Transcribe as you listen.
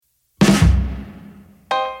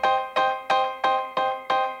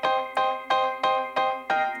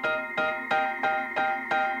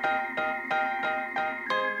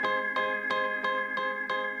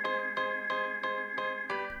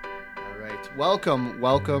Welcome,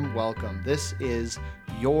 welcome, welcome. This is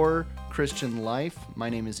Your Christian Life. My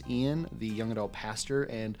name is Ian, the young adult pastor,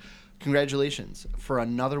 and congratulations. For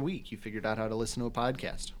another week, you figured out how to listen to a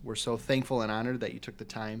podcast. We're so thankful and honored that you took the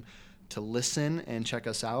time to listen and check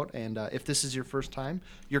us out. And if this is your first time,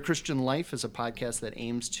 Your Christian Life is a podcast that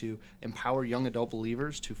aims to empower young adult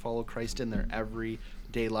believers to follow Christ in their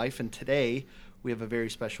everyday life. And today, we have a very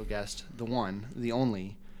special guest, the one, the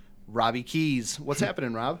only, Robbie Keys. What's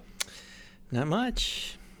happening, Rob? Not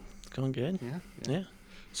much. It's going good. Yeah.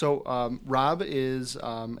 So Rob is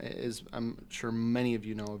I'm sure many of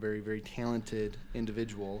you know, a very, very talented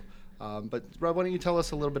individual. But Rob, why don't you tell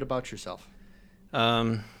us a little bit about yourself?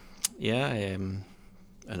 Yeah, I am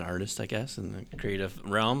an artist, I guess, in the creative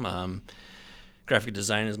realm. Graphic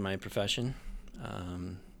design is my profession.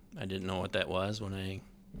 I didn't know what that was when I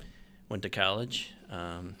went to college.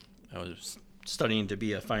 I was studying to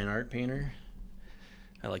be a fine art painter.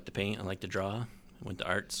 I like to paint. I like to draw. I went to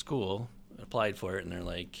art school, applied for it, and they're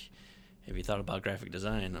like, have you thought about graphic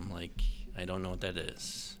design? I'm like, I don't know what that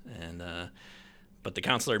is. And but the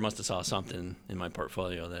counselor must have saw something in my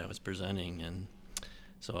portfolio that I was presenting, and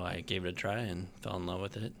so I gave it a try and fell in love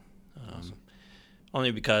with it. Awesome.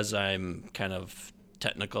 Only because I'm kind of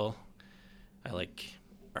technical. I like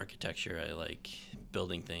architecture. I like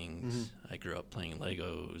building things. Mm-hmm. I grew up playing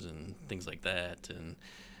Legos and things like that, and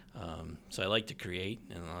so I like to create,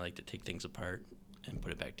 and I like to take things apart and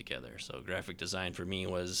put it back together. So graphic design for me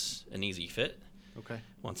was an easy fit. Okay.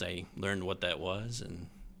 Once I learned what that was and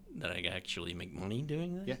that I could actually make money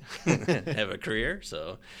doing that, yeah. have a career.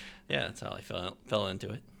 So, yeah, that's how I fell into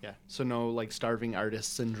it. Yeah. So no like starving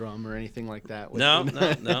artist syndrome or anything like that. No.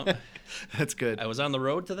 That's good. I was on the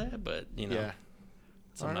road to that, but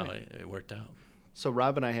somehow right. it worked out. So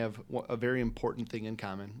Rob and I have a very important thing in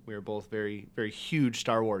common. We are both very, very huge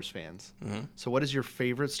Star Wars fans. Mm-hmm. So what is your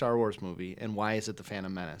favorite Star Wars movie, and why is it The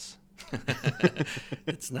Phantom Menace?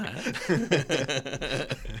 It's not.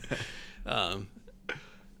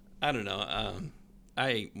 I don't know.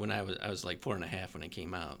 When I was like 4.5 when it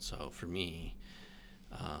came out. So for me,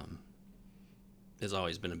 it's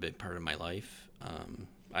always been a big part of my life.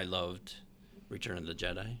 I loved Return of the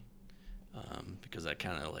Jedi. Because that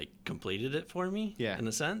kind of like completed it for me, in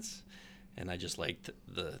a sense, and I just liked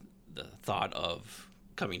the thought of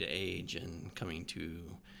coming to age and coming to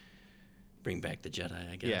bring back the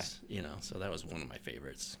Jedi, I guess. So that was one of my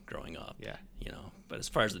favorites growing up. But as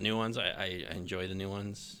far as the new ones, I enjoy the new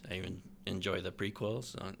ones. I even enjoy the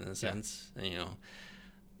prequels in a sense. And, a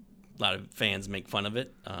lot of fans make fun of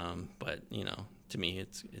it, but to me,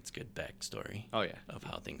 it's good backstory. Oh yeah, of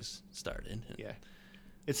how things started.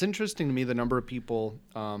 It's interesting to me the number of people,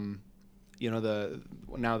 the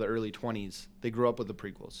early 20s, they grew up with the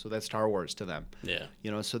prequels, so that's Star Wars to them. Yeah.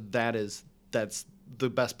 So that's the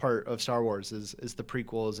best part of Star Wars is the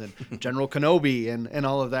prequels and General Kenobi and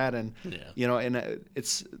all of that, and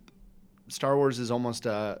it's Star Wars is almost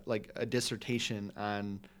like a dissertation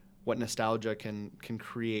on what nostalgia can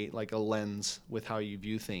create, like a lens with how you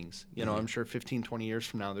view things. I'm sure 15, 20 years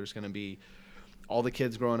from now there's going to be all the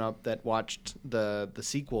kids growing up that watched the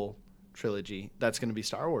sequel trilogy, that's going to be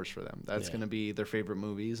Star Wars for them. That's going to be their favorite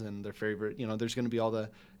movies and their favorite, there's going to be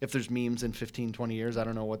if there's memes in 15, 20 years, I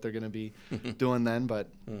don't know what they're going to be doing then, but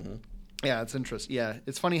it's interesting. Yeah,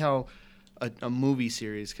 it's funny how a movie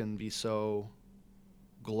series can be so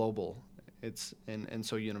global. It's and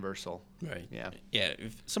so universal. Right. Yeah. Yeah.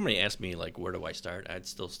 If somebody asked me, like, where do I start, I'd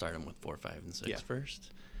still start them with 4, 5, and 6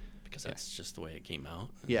 first. Because that's just the way it came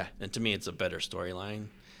out. And to me, it's a better storyline.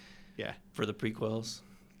 For the prequels,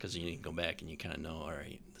 because you can go back and you kind of know, all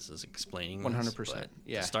right, this is explaining 100%.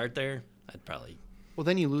 To start there, I'd probably. Well,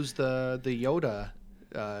 then you lose the Yoda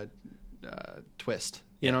twist.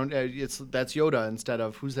 That's Yoda instead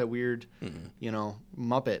of who's that weird,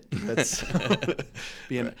 Muppet that's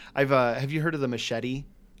being. Have you heard of the Machete?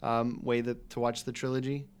 Way to watch the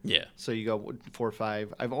trilogy. Yeah. So you go 4,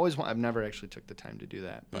 5. I've never actually took the time to do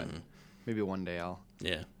that, but maybe one day I'll.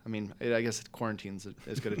 Yeah. I mean, I guess quarantine's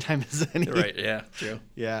as good a time as any. Right. Yeah. True.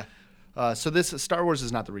 Yeah. So this Star Wars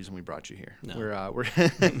is not the reason we brought you here. No.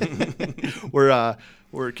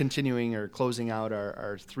 We're continuing or closing out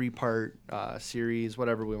our 3-part series,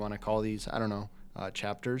 whatever we want to call these. I don't know.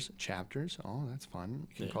 Chapters. Oh, that's fun.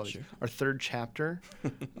 We can call these our 3rd chapter,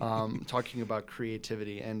 talking about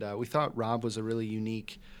creativity. And we thought Rob was a really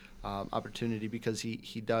unique opportunity because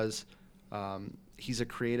he does. He's a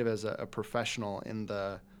creative as a professional in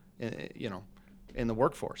the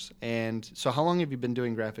workforce. And so, how long have you been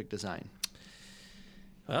doing graphic design?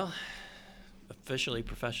 Well, officially,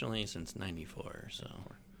 professionally since '94. So.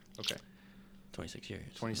 Okay. 26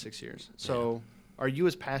 years. 26 years. So. are you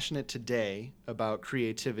as passionate today about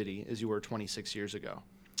creativity as you were 26 years ago?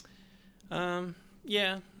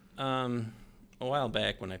 Yeah. A while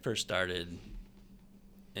back when I first started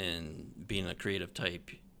and being a creative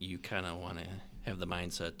type, you kind of want to have the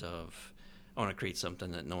mindset of, I want to create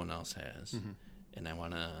something that no one else has. Mm-hmm. And I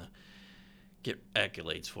want to get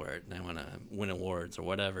accolades for it. And I want to win awards or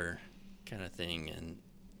whatever kind of thing. And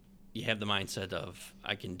you have the mindset of,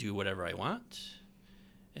 I can do whatever I want.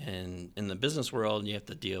 And in the business world, you have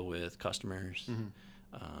to deal with customers,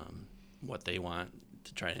 what they want,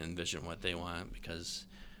 to try to envision what they want, because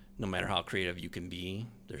no matter how creative you can be,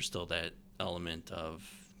 there's still that element of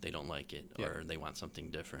they don't like it or they want something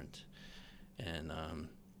different. And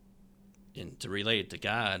to relate it to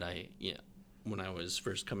God, when I was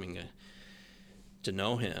first coming to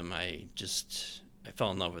know Him, I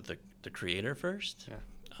fell in love with the Creator first. Yeah.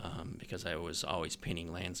 Because I was always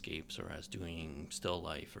painting landscapes, or I was doing still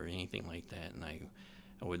life or anything like that, and I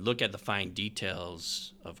would look at the fine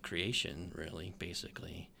details of creation, really,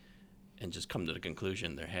 basically, and just come to the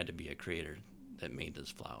conclusion there had to be a creator that made this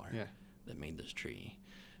flower, that made this tree,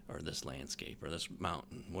 or this landscape, or this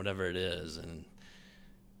mountain, whatever it is. And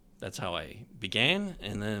that's how I began.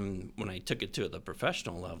 And then when I took it to the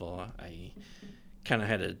professional level, I kind of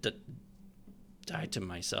had to die to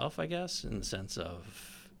myself, I guess, in the sense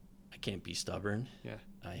of I can't be stubborn. Yeah.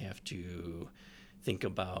 I have to think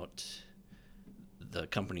about the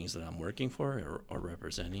companies that I'm working for or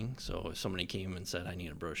representing. So if somebody came and said, I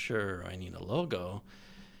need a brochure or I need a logo,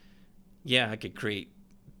 I could create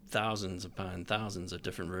thousands upon thousands of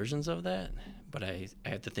different versions of that. But I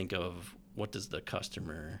have to think of, what does the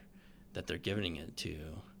customer that they're giving it to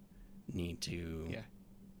need to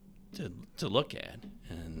look at.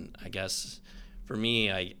 And I guess for me,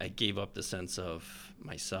 I gave up the sense of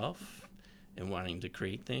myself and wanting to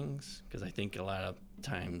create things, because I think a lot of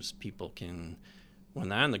times people can, when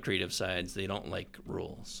they're on the creative sides, they don't like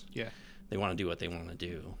rules. Yeah. They want to do what they want to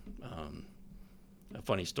do. A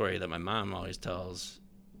funny story that my mom always tells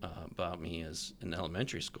about me is, in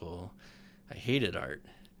elementary school, I hated art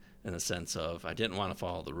in the sense of I didn't want to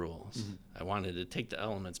follow the rules. Mm-hmm. I wanted to take the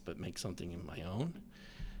elements but make something in my own.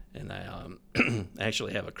 And I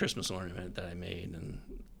actually have a Christmas ornament that I made, and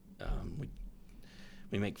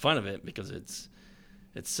we make fun of it because it's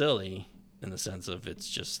silly in the sense of it's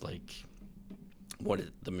just like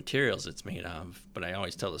the materials it's made of. But I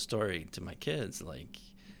always tell the story to my kids, like,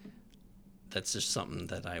 that's just something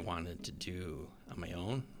that I wanted to do on my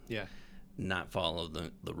own. Yeah. Not follow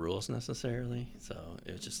the rules necessarily. So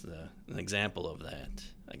it was just an example of that,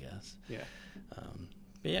 I guess. Yeah.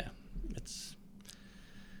 But yeah, it's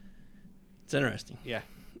interesting. Yeah.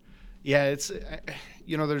 Yeah, it's,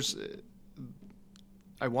 there's,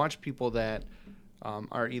 I watch people that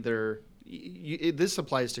are either, this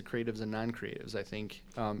applies to creatives and non-creatives, I think,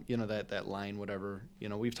 that line, whatever,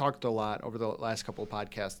 we've talked a lot over the last couple of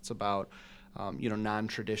podcasts about,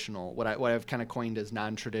 non-traditional, what I've kind of coined as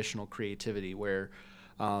non-traditional creativity, where,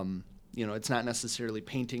 it's not necessarily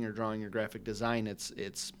painting or drawing or graphic design.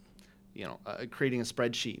 It's creating a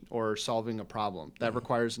spreadsheet or solving a problem that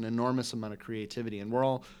requires an enormous amount of creativity. And we're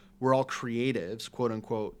all creatives, quote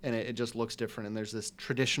unquote, and it just looks different. And there's this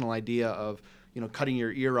traditional idea of, cutting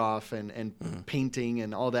your ear off and painting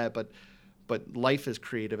and all that. But life is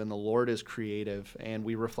creative and the Lord is creative, and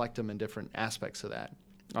we reflect Him in different aspects of that.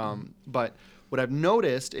 But what I've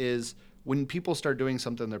noticed is when people start doing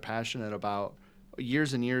something they're passionate about,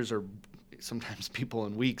 years and years, or sometimes people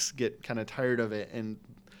in weeks, get kind of tired of it, and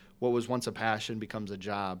what was once a passion becomes a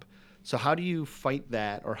job. So how do you fight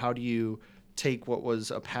that, or how do you take what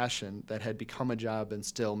was a passion that had become a job and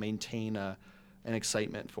still maintain an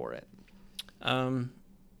excitement for it? To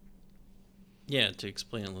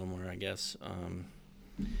explain a little more, I guess,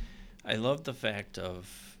 I love the fact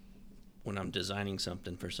of when I'm designing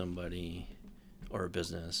something for somebody or a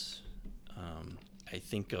business, I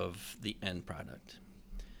think of the end product.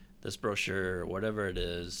 This brochure, or whatever it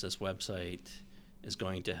is, this website is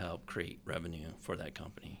going to help create revenue for that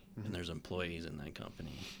company. Mm-hmm. And there's employees in that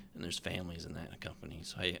company, and there's families in that company.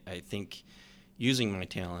 So I think using my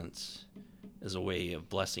talents is a way of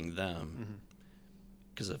blessing them,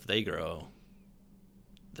 because if they grow,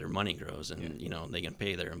 their money grows, and they can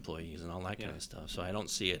pay their employees and all that kind of stuff. So I don't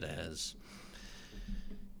see it as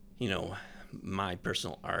my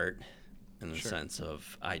personal art in the sense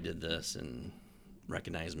of I did this and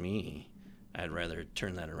recognize me. I'd rather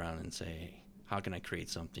turn that around and say, how can I create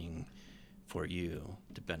something for you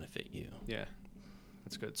to benefit you? Yeah,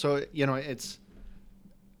 that's good. So,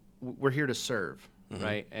 we're here to serve.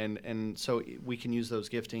 right? And so we can use those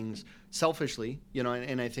giftings selfishly,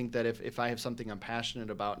 and I think that if I have something I'm passionate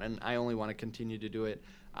about and I only want to continue to do it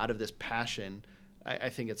out of this passion, I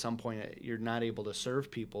think at some point you're not able to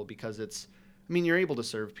serve people because you're able to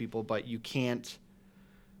serve people, but you can't,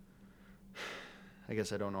 I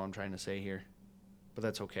guess I don't know what I'm trying to say here, but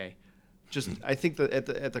that's okay. I think that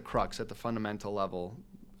at the crux, at the fundamental level,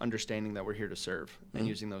 understanding that we're here to serve and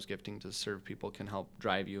using those gifting to serve people can help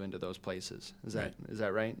drive you into those places. Is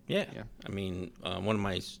that right? Yeah. One of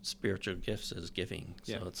my spiritual gifts is giving.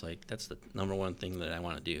 So it's like that's the number one thing that I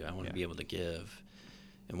want to do. I want to be able to give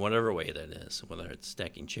in whatever way that is, whether it's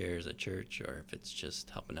stacking chairs at church or if it's just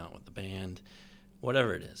helping out with the band,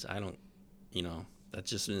 whatever it is. I don't, that's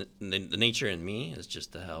just the nature in me is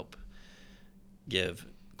just to help give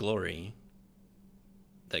glory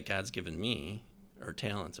that God's given me or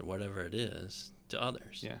talents or whatever it is to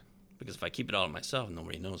others. Yeah. Because if I keep it all to myself,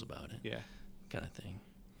 nobody knows about it. Yeah. Kind of thing.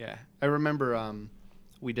 Yeah. I remember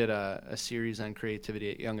we did a series on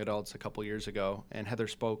creativity at Young Adults a couple years ago, and Heather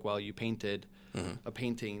spoke while you painted a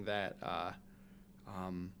painting that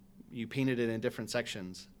you painted it in different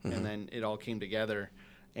sections, and then it all came together.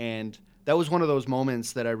 And that was one of those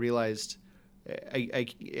moments that I realized I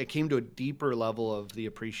came to a deeper level of the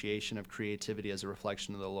appreciation of creativity as a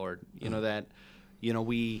reflection of the Lord.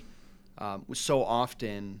 We so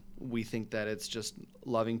often we think that it's just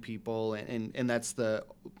loving people, and that's the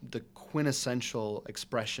quintessential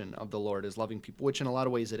expression of the Lord is loving people, which in a lot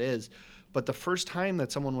of ways it is. But the first time that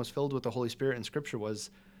someone was filled with the Holy Spirit in Scripture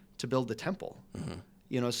was to build the temple.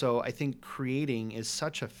 So I think creating is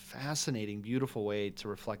such a fascinating, beautiful way to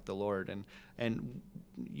reflect the Lord. And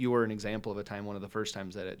you were an example of a time, one of the first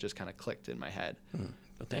times that it just kind of clicked in my head.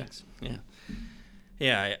 Well, thanks.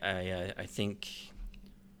 Yeah. I think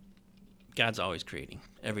God's always creating.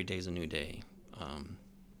 Every day's a new day.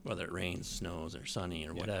 Whether it rains, snows, or sunny,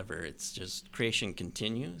 or whatever, it's just creation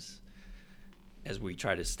continues as we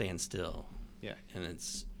try to stand still. Yeah. And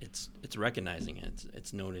it's recognizing it.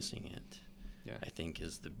 It's noticing it. Yeah. I think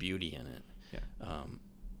is the beauty in it. Yeah.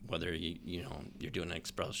 Whether you're doing an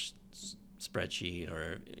Excel spreadsheet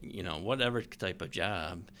or whatever type of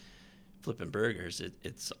job, flipping burgers,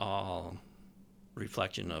 it's all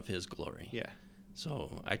reflection of His glory. Yeah.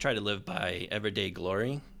 So I try to live by everyday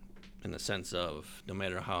glory, in the sense of no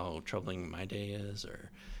matter how troubling my day is or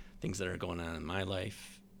things that are going on in my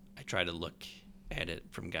life, I try to look at it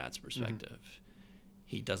from God's perspective.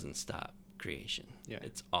 He doesn't stop creation. Yeah.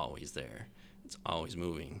 It's always there. It's always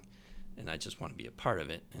moving. And I just want to be a part of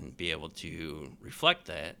it and be able to reflect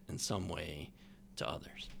that in some way to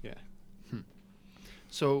others. Yeah.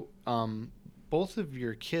 So both of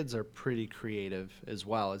your kids are pretty creative as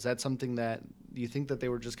well. Is that something that you think that they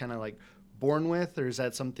were just kind of like born with, or is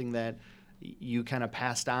that something that you kind of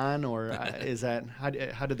passed on, or is that how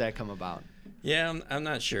did that come about? Yeah, I'm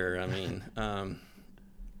not sure. I mean,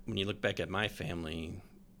 when you look back at my family,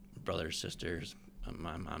 brothers, sisters,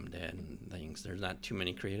 my mom, dad, and things, there's not too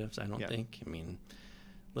many creatives, I don't think. I mean,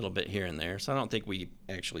 a little bit here and there. So I don't think we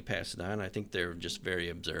actually passed it on. I think they're just very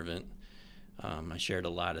observant. I shared a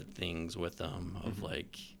lot of things with them of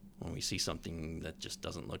like when we see something that just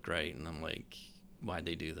doesn't look right, and I'm like, why'd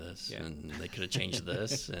they do this? Yeah. And they could have changed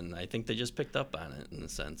this. And I think they just picked up on it in the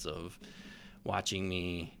sense of watching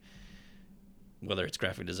me, whether it's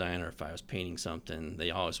graphic design or if I was painting something,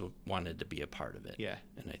 they always wanted to be a part of it. Yeah.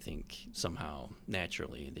 And I think somehow,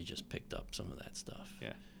 naturally, they just picked up some of that stuff.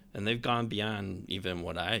 Yeah. And they've gone beyond even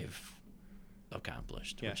what I've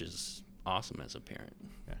accomplished, which is awesome as a parent.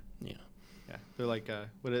 Yeah. Yeah. Yeah. They're like,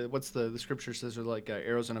 what's the scripture says? They're like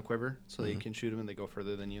arrows in a quiver, so that you can shoot them and they go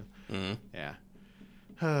further than you. Yeah.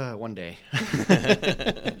 One day.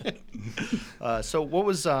 So what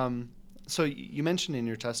was, so you mentioned in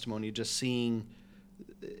your testimony just seeing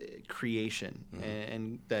creation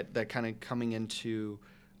and that kind of coming into,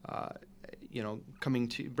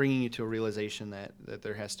 bringing you to a realization that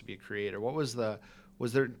there has to be a creator.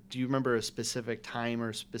 Do you remember a specific time or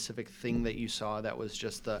a specific thing that you saw that was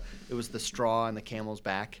just the straw on the camel's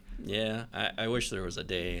back? Yeah, I wish there was a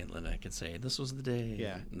day that I could say, this was the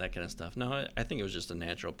day, and that kind of stuff. No, I think it was just a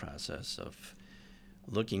natural process of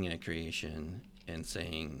looking at creation and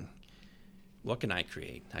saying, what can I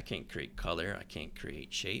create? I can't create color. I can't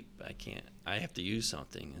create shape. I have to use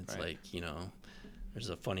something. It's like, there's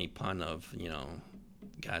a funny pun of,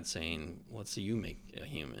 God saying, let's see you make a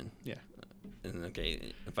human. Yeah. And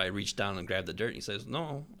okay, if I reach down and grab the dirt, he says,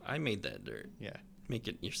 no, I made that dirt. Yeah. Make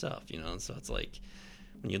it yourself, So it's like,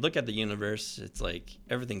 when you look at the universe, it's like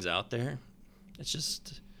everything's out there. It's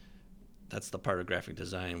just, that's the part of graphic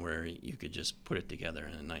design where you could just put it together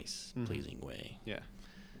in a nice, pleasing way. Yeah.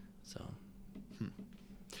 So.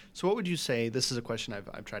 So what would you say, this is a question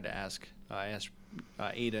I've tried to ask, I asked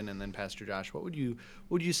Aiden and then Pastor Josh, what would you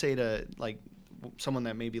say to like someone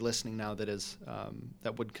that may be listening now that is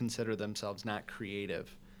that would consider themselves not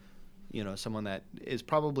creative, someone that is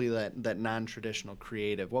probably that non-traditional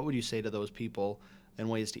creative? What would you say to those people in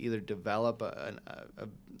ways to either develop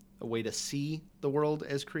a way to see the world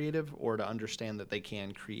as creative or to understand that they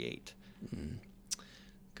can create?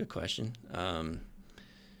 Good question.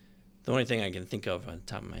 The only thing I can think of on the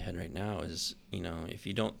top of my head right now is, if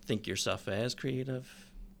you don't think yourself as creative,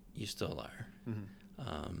 you still are.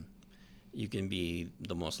 Mm-hmm. You can be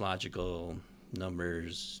the most logical,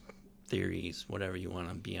 numbers, theories, whatever you want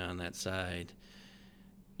to be on that side.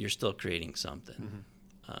 You're still creating something.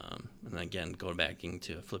 Mm-hmm. And again, go back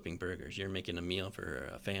into flipping burgers. You're making a meal for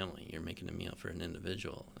a family. You're making a meal for an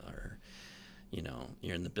individual. Or,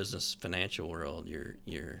 you're in the business financial world.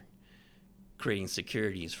 You're creating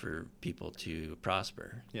securities for people to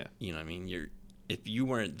prosper. Yeah. If you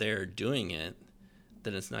weren't there doing it,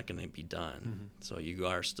 then it's not going to be done. Mm-hmm. So you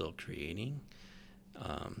are still creating.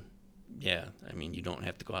 You don't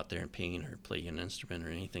have to go out there and paint or play an instrument or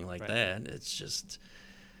anything like that. It's just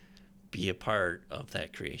be a part of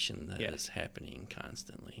that creation that is happening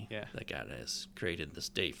constantly. Yeah. That God has created this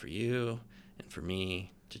day for you and for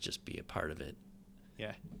me to just be a part of it.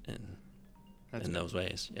 Yeah. And That's in good. those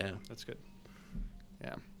ways. Yeah. That's good.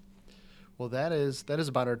 Yeah. Well, that is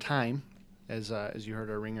about our time. As you heard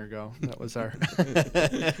our ringer go, that was our.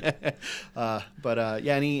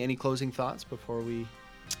 Any closing thoughts before we?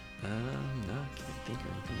 No, I can't think of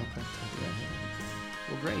anything. Okay. Yeah.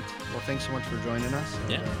 Well, great. Well, thanks so much for joining us.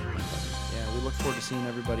 And, we look forward to seeing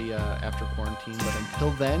everybody after quarantine. But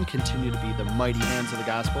until then, continue to be the mighty hands of the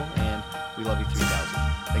gospel, and we love you 3000.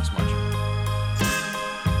 Thanks so much.